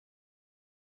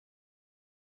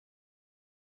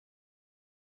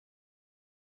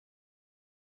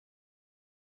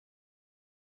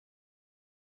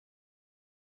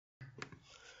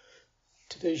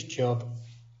today's job,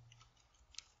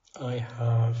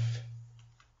 I'm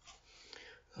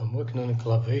working on a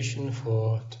collaboration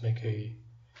to make a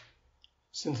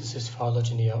synthesis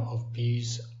phylogeny out of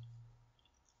bees,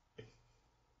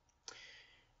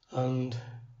 and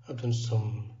I've done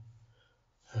some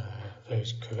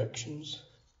various corrections.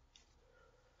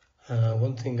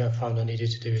 One thing I found I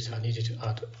needed to do is I needed to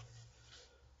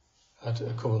add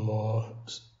a couple more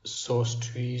source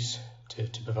trees to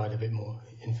provide a bit more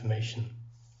information.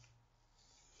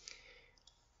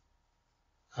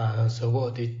 So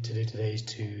what I did to do today is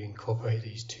to incorporate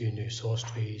these two new source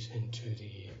trees into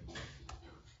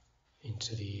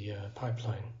the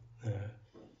pipeline.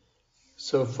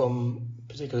 So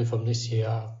particularly from this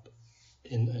year,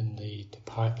 in the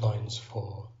pipelines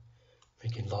for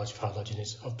making large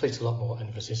phylogenies, I've placed a lot more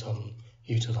emphasis on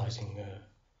utilizing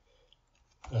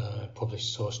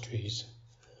published source trees.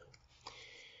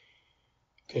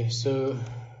 Okay, so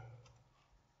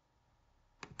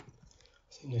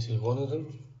I think this is one of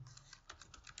them.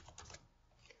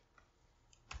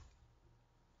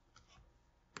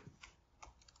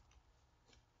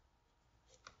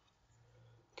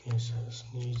 Okay, so this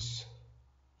needs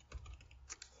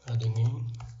adding in.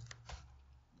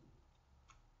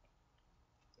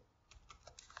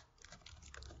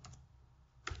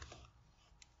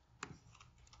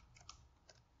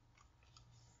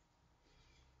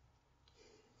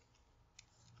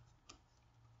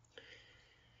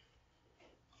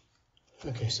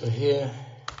 Okay, so here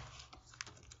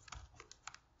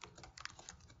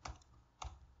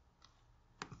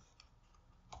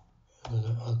I'm going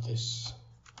to add this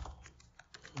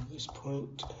at this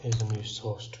point. Here's a new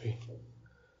source tree,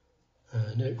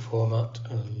 numeric format,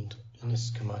 and in this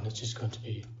command it's just going to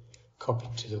be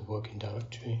copied to the working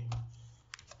directory.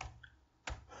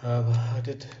 I've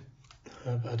added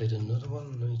another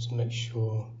one. I need to make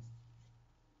sure,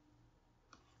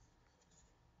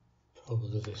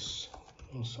 probably this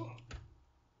also.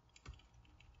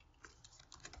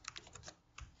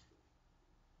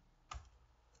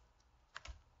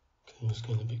 Okay, I'm just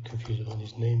getting a bit confused about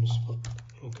these names, but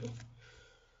okay.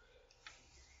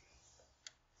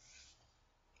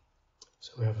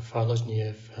 So we have a phylogeny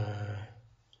of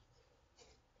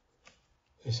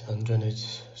this Andrenid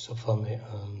subfamily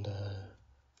and the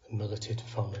Melitid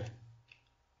family.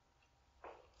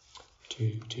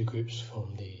 Two groups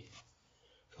from the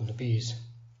bees.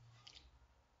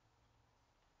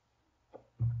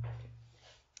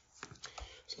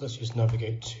 So let's just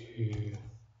navigate to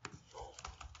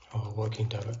our working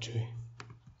directory.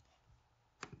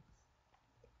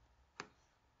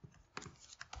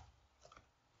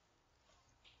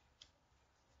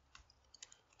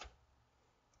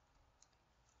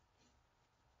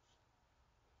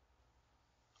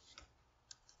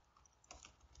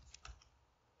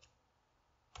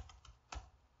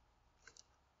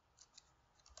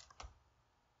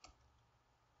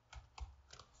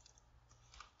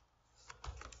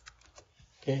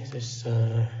 Okay,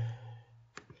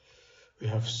 we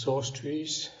have source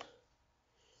trees,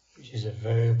 which is a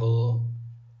variable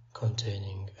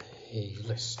containing a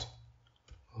list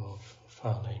of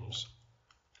file names,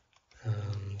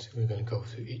 and we're going to go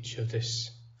through each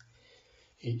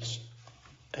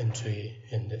entry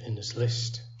in this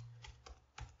list.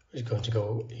 Each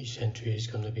entry is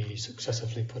going to be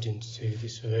successively put into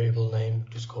this variable name,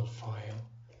 just called file.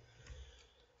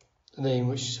 The name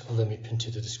which will then be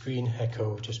printed to the screen.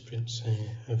 Echo just prints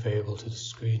a variable to the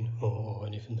screen, or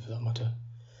anything for that matter.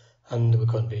 And we're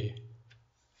going to be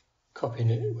copying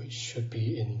it, which should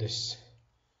be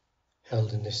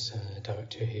held in this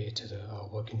directory here to our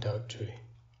working directory.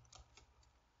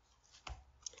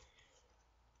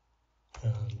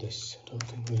 And this, I don't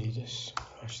think we need this.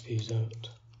 Hash these out.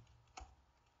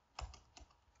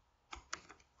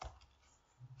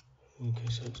 Okay,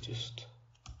 so it's just.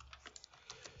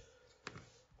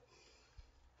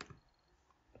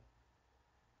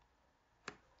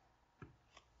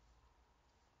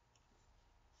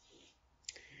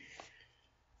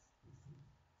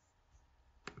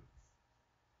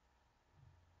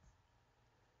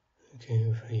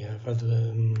 Okay, yeah,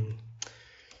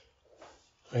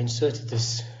 I inserted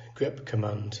this grep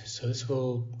command, so this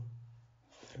will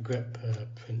grep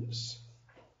prints.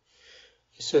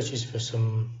 It searches for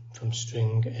some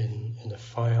string in a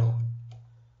file,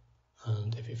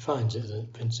 and if it finds it, then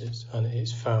it prints it, and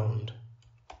it's found.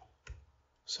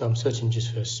 So I'm searching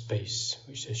just for a space,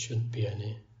 which there shouldn't be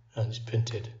any, and it's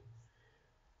printed.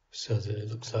 So that it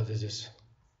looks like there's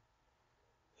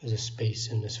a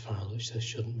space in this file, which there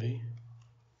shouldn't be.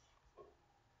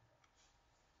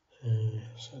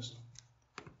 So let's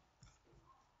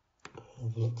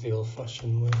have a look the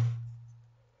old-fashioned way.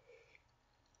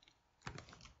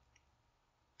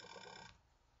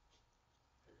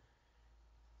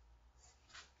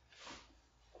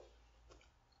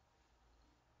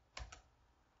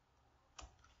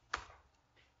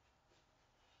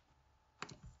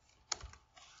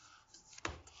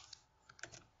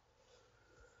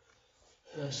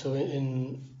 So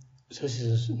this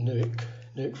is a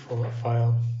NUIC format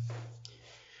file,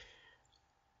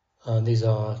 and these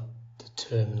are the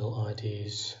terminal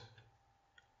IDs.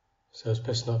 So it's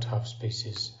best not to have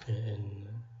spaces in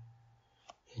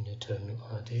your terminal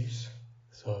IDs.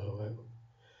 So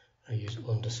I use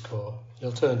underscore. The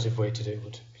alternative way to do it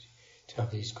would be to have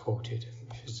these quoted,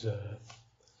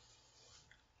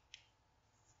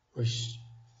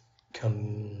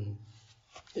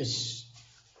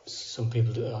 some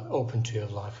people that are open to your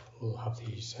life will have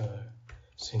these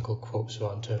single quotes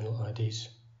around terminal IDs,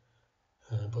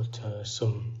 but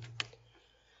some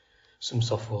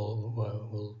software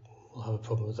will have a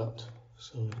problem with that.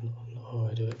 So not how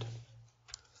I do it.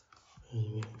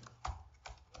 Anyway,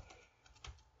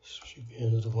 this should be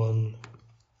another one.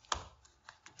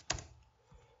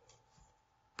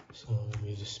 So I'll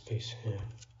remove the space here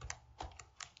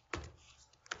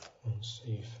and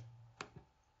save.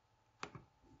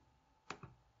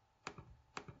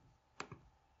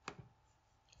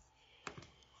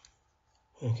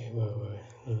 Okay,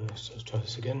 so let's try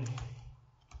this again.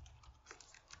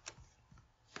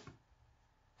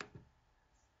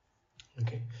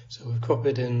 Okay, so we've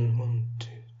copied in 1, 2,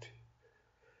 3,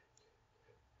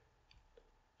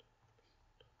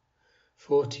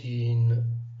 14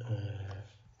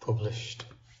 published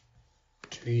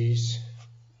trees,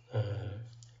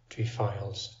 tree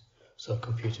files, so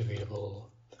computer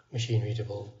readable, machine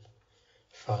readable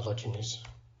phylogenies,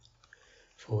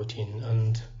 14,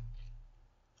 and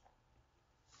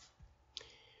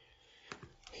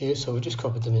here, so we just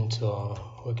copied them into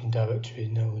our working directory.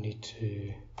 Now we need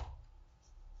to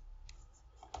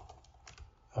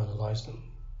analyze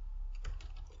them.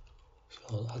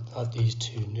 So I'll add these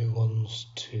two new ones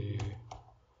to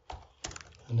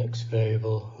the next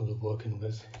variable we'll be working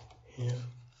with here.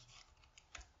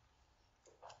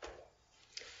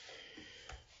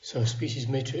 So species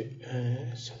matrix,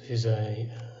 so this is a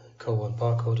colon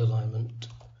barcode alignment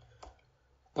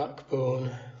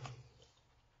backbone.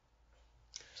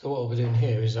 So what I'll be doing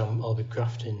here is I'll be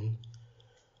grafting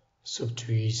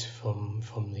subtrees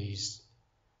from these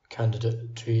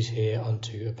candidate trees here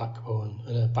onto a backbone,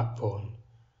 and a backbone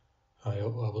I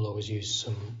will always use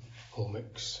some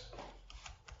omics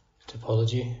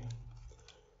topology,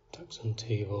 taxon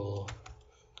table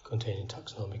containing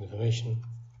taxonomic information.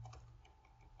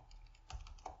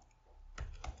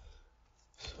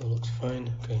 So it looks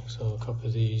fine. Okay, so I'll copy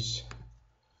these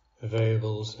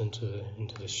variables into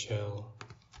the shell.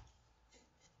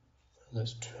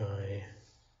 Let's try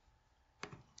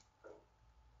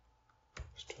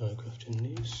grafting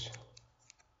these.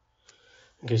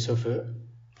 Okay, so for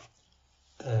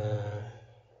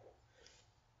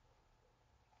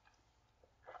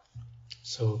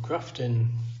grafting,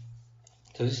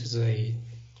 so this is a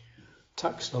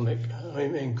taxonomic. I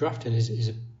mean, grafting is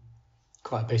a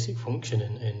quite a basic function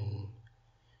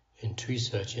in tree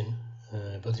searching,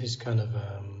 but this is kind of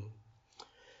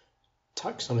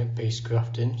taxonomic based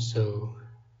grafting, so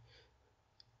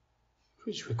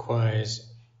which requires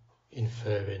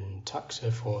inferring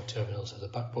taxa for terminals of the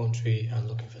backbone tree and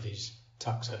looking for these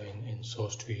taxa in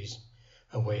source trees,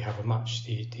 and where you have a match,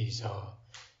 these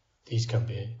can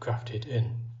be grafted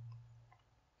in.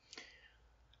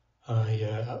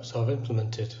 So I've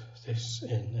implemented this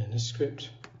in this script.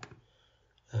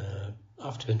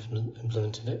 After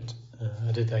implementing it,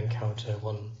 I did encounter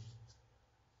one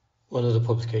other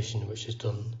publication which has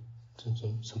done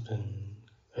something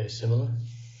very similar.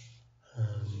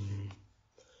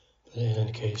 But in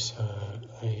any case,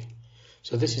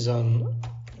 so this is on.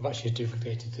 I've actually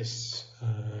duplicated this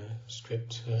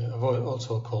script. I've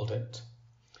also called it,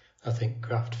 I think,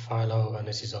 graft philo, and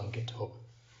this is on GitHub.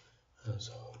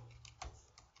 So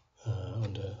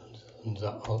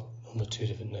under two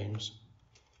different names.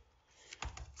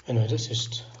 Anyway, let's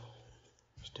just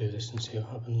do this and see what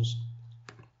happens.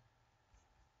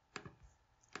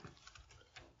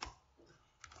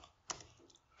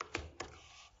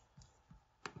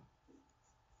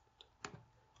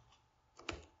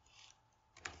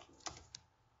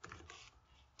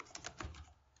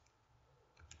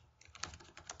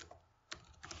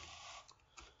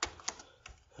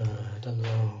 I don't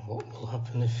know what will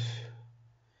happen if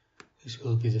this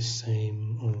will be the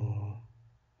same or...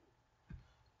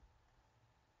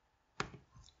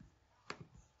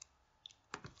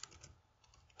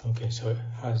 Okay, so it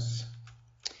has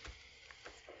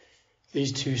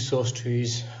these two source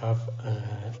trees have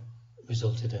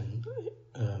resulted in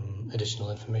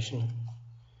additional information.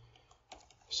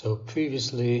 So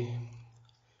previously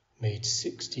made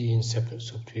 16 separate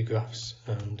subtree graphs,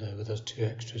 and with those two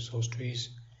extra source trees,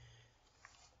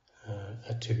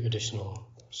 two additional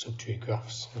subtree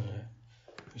graphs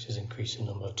which is increasing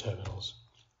number of terminals.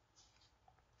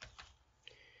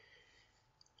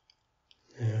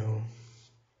 Now,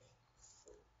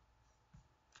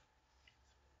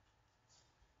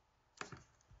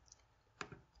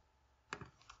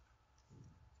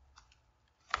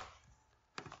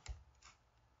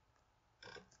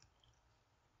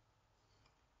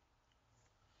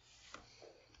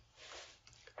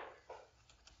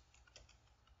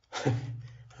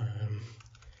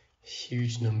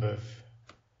 huge number of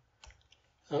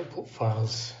output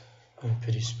files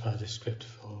produced by the script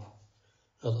for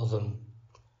other than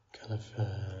kind of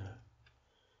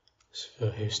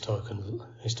for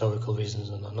historical reasons,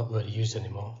 and are not really used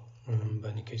anymore. But in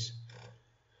any case,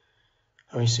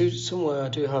 I mean, somewhere I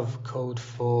do have code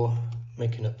for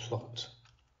making a plot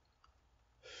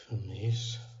from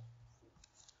these.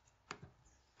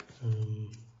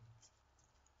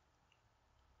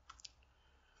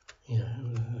 Yeah,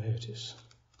 here it is.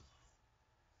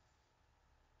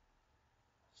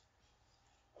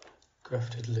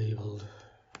 Grafted labeled.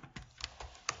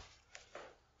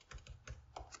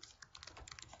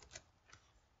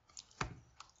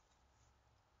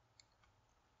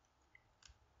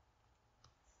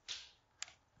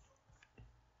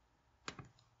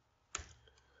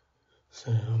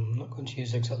 So I'm not going to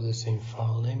use exactly the same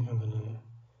file name. I'm going to,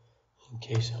 in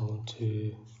case I want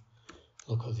to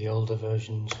look at the older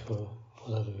versions for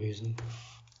whatever reason.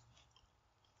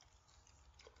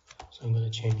 So I'm going to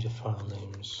change the file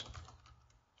names.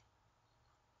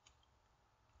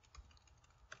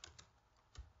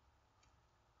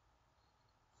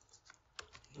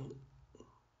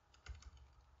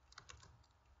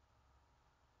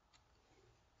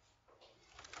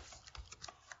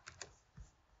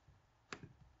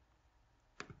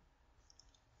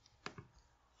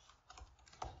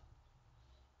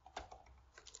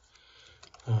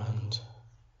 And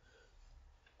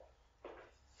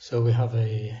so we have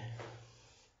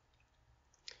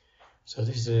so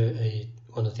this is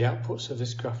one of the outputs of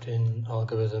this grafting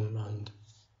algorithm, and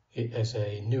it is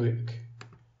a Newick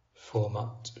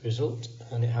format result,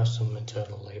 and it has some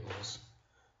internal labels.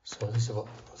 So this is what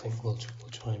I think we'll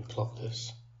try and plot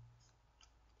this.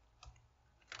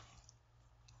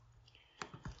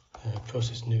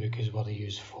 Process Newick is what I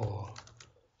use for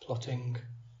plotting.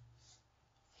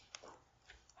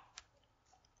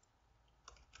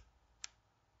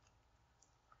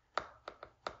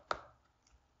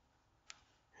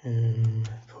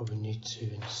 Probably need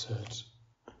to insert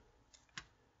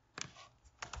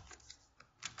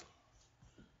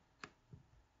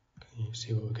Can you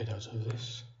see what we get out of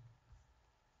this?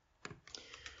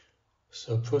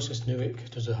 So process Newick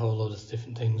does a whole load of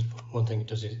different things, but one thing it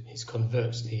does is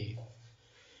converts a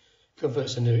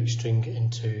Newick string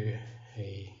into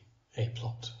a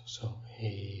plot. So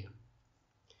a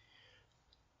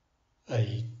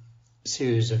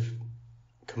series of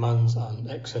commands and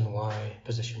X and Y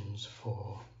positions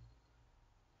for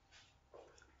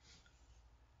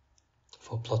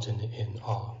plotting in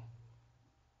R.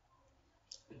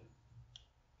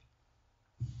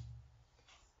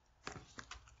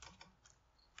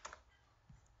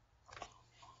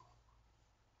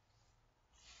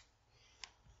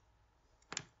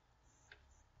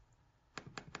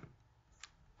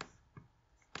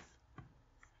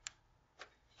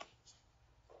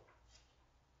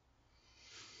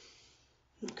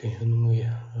 Okay, and we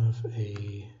have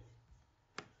a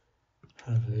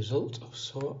result of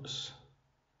sorts.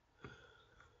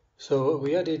 So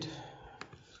we've added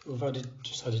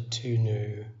two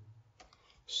new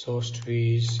source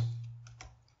trees.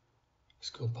 Let's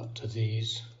go back to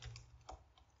these.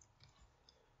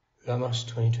 Ramas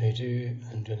 2022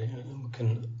 and we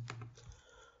can.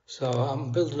 So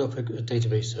I'm building up a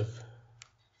database of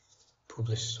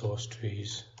published source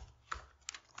trees,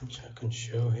 which I can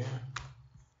show here.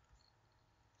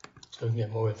 So we can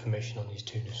get more information on these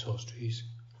two new source trees.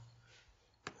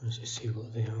 Let's just see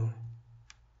what they are.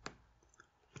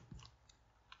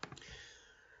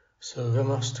 So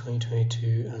Ramas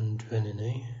 2022 and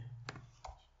Renine,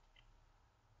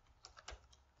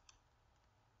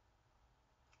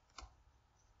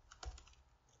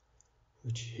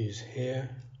 which is here.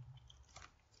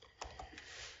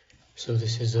 So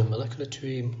this is a molecular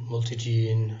tree,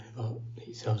 multi-gene, about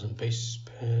 8,000 base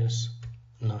pairs,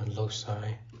 9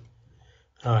 loci.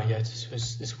 Yeah,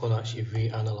 this one actually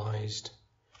reanalyzed.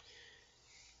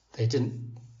 They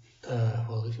didn't.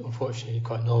 Well, unfortunately,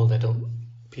 quite normal.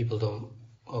 People don't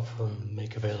often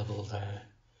make available their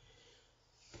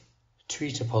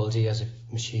tree topology as a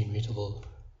machine readable,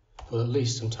 but at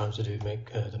least sometimes they do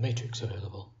make the matrix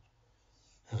available.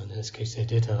 And in this case, they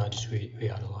did, and I just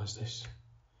reanalyzed this.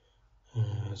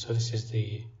 So this is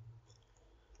the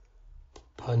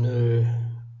phylogeny,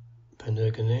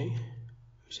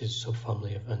 which is a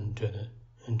subfamily of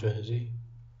Andrenidae.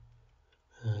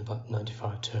 About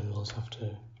 95 terminals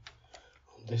after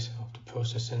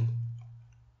processing.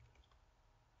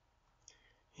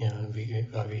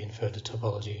 We inferred the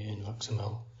topology in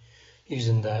XML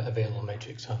using their available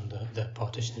matrix and their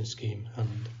partitioning scheme,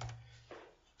 and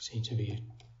seem to be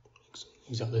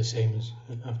exactly the same as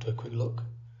after a quick look.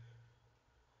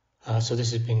 So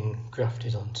this has been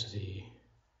grafted onto the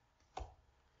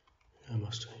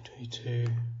MAS 2022.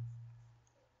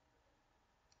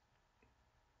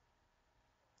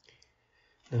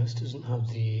 Now this doesn't have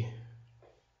it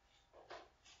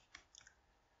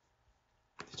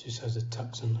just has the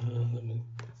taxon.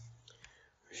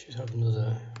 We should have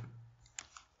another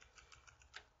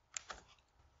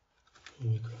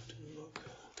grafting look.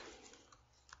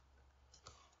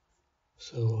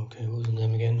 So, okay, what was the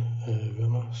name again?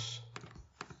 RAMAS.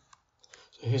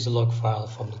 So here's a log file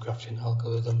from the grafting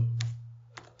algorithm.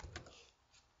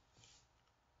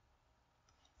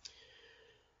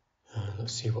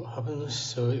 Let's see what happens.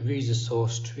 So it reads a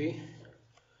source tree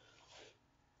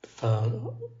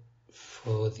found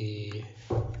for the.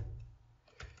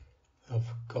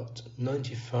 I've got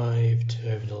 95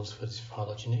 terminals for this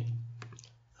phylogeny,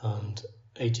 and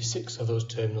 86 of those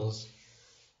terminals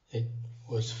it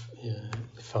was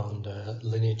found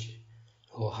lineage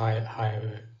or higher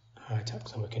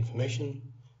taxonomic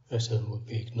information. The rest of them would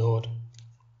be ignored.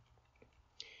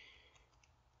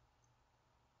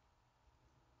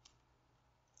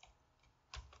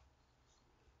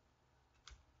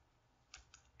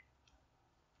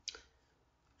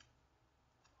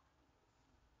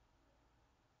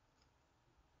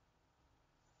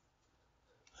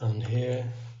 And here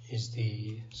is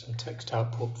some text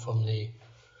output from the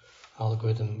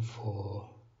algorithm for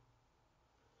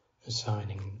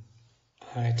assigning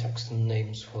higher taxon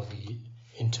names for the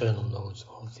internal nodes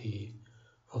of the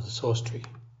source tree,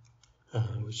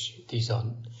 which these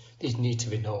need to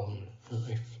be known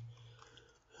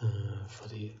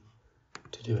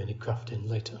to do any grafting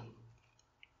later.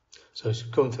 So it's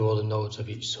going through all the nodes of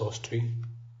each source tree.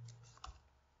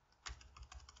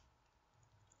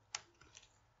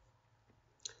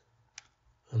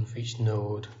 And for each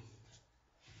node,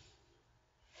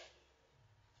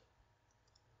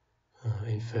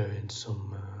 inferring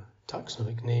some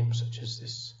taxonomic names, such as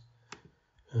this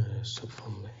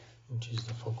subfamily, which is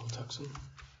the focal taxon.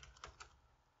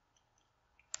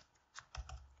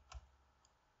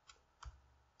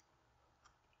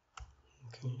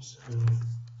 Okay, so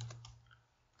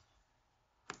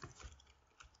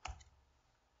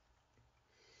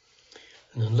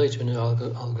and then later in the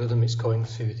algorithm, it's going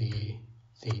through the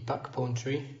backbone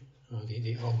tree, or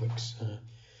the omics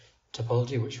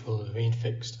topology, which will remain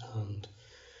fixed, and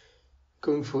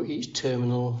going for each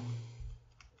terminal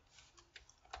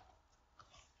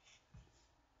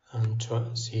and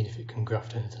seeing if it can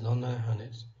graft anything on there.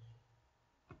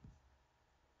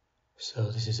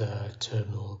 So this is a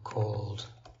terminal called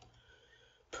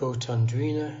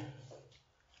Protandrina.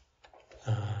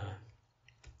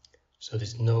 So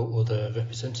there's no other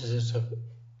representatives of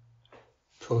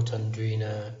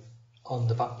Protandrina on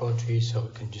the backbone tree, so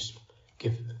it can just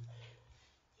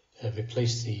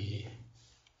replace the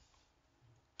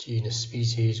genus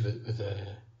species with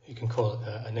you can call it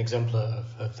an exemplar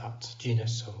of that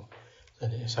genus, so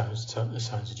then it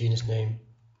assigns a genus name.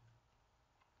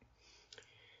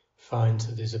 Finds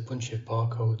that there's a bunch of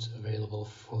barcodes available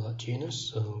for that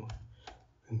genus, so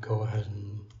we can go ahead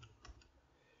and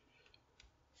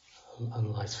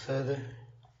analyze further.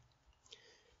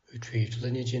 Retrieved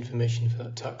lineage information for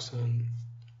that taxon.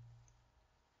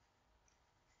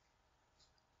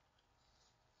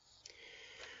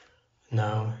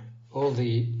 Now, after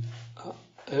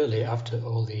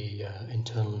all the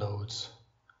internal nodes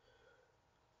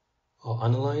are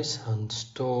analysed and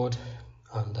stored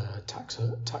and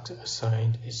taxa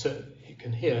assigned, you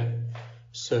can here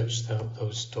search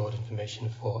those stored information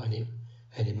for any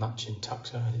matching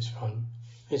taxa, and it's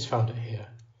found it here.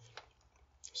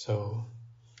 So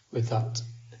with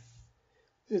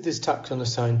this taxon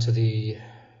assigned to the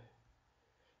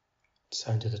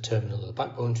terminal of the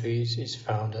backbone trees, it's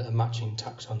found a matching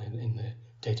taxon in the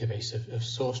database of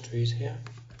source trees here.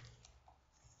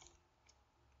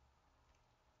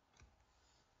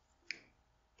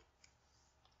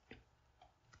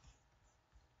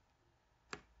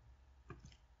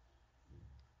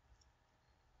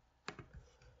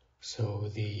 So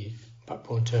the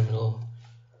backbone terminal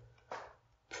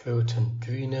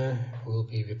Protandrina will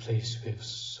be replaced with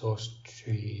source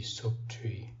tree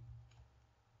subtree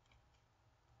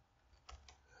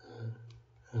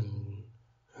and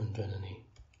Andrenidae.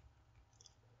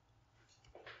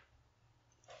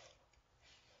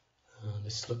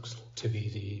 this looks to be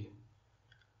the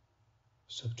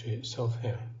subtree itself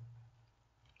here.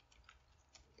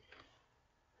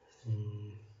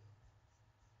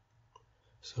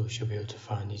 So we should be able to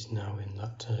find these now in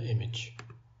that image.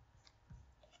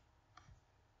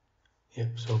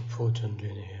 Yep, so proton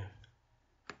doing it here.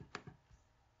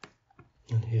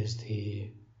 And here's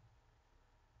the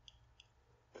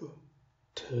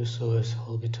Tersois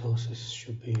albitosis,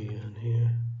 should be in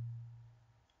here.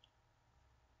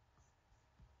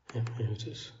 Yep, here it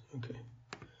is. Okay.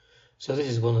 So this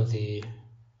is one of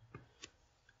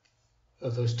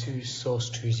those two source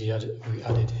trees we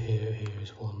added here. Here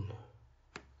is one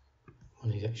of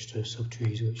these extra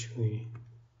subtrees which we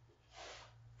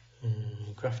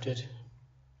grafted,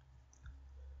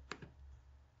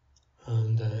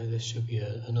 and this should be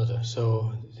another.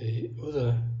 So the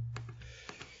other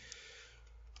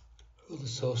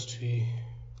source tree,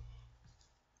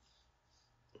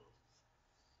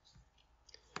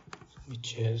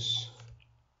 which is,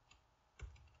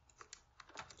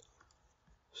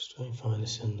 let's try and find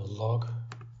this in the log.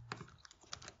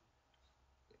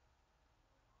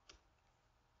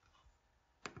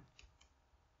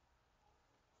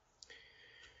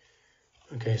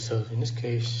 Okay, so in this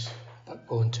case,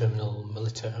 backbone terminal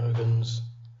Melita arrogans.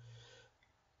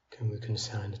 We can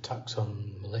assign the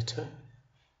taxon Melita.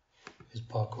 There's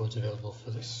barcodes available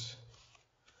for this.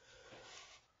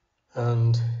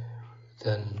 And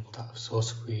then that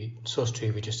source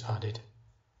tree we just added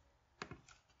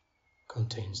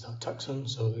contains that taxon,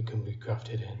 so it can be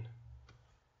grafted in.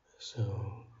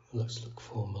 So let's look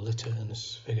for Melita in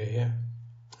this figure here,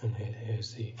 and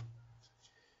here's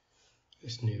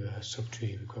this new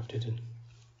subtree we grafted in.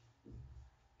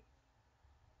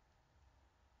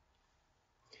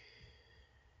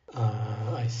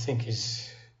 I think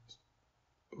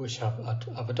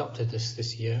I've adopted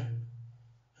this year,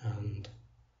 and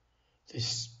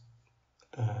this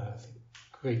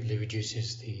greatly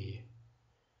reduces the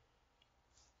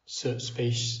search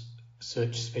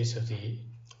space of the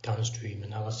downstream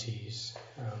analyses,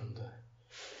 and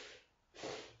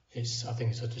I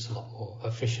think it's just a lot more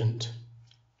efficient.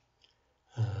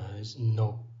 There's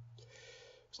no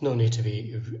need to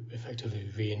be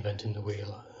effectively reinventing the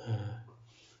wheel,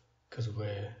 because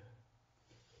we're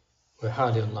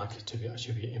highly unlikely to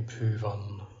actually improve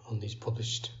on these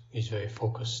very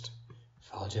focused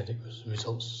phylogenetic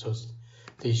results. So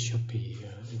these should be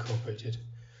incorporated.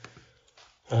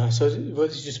 So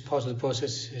this is just part of the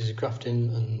process, is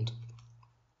grafting, and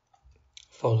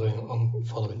following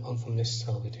on from this,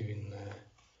 I'll be doing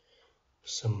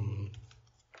some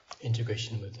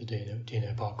integration with the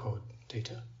DNA barcode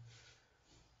data.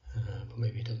 But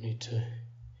maybe you don't need to.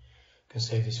 Can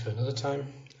save this for another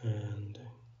time, and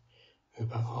we're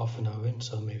about half an hour in,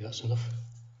 so maybe that's enough.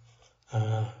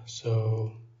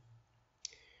 So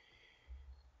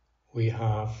we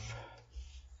have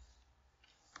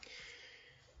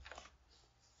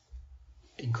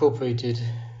incorporated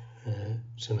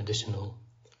some additional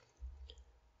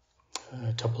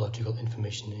topological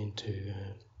information into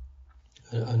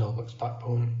an Olbach's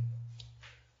backbone,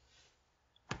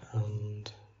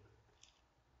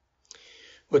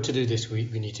 but to do this we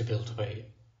need to build a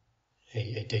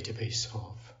database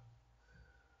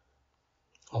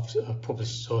of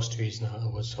published source trees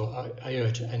now. So I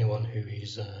urge anyone who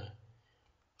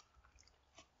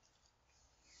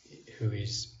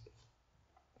is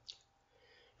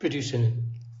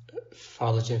producing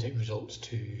phylogenetic results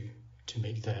to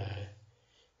make their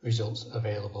results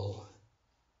available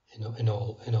in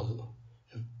all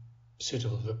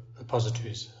suitable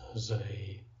repositories as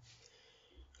a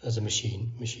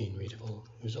machine readable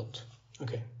result.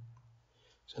 Okay,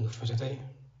 so enough for today.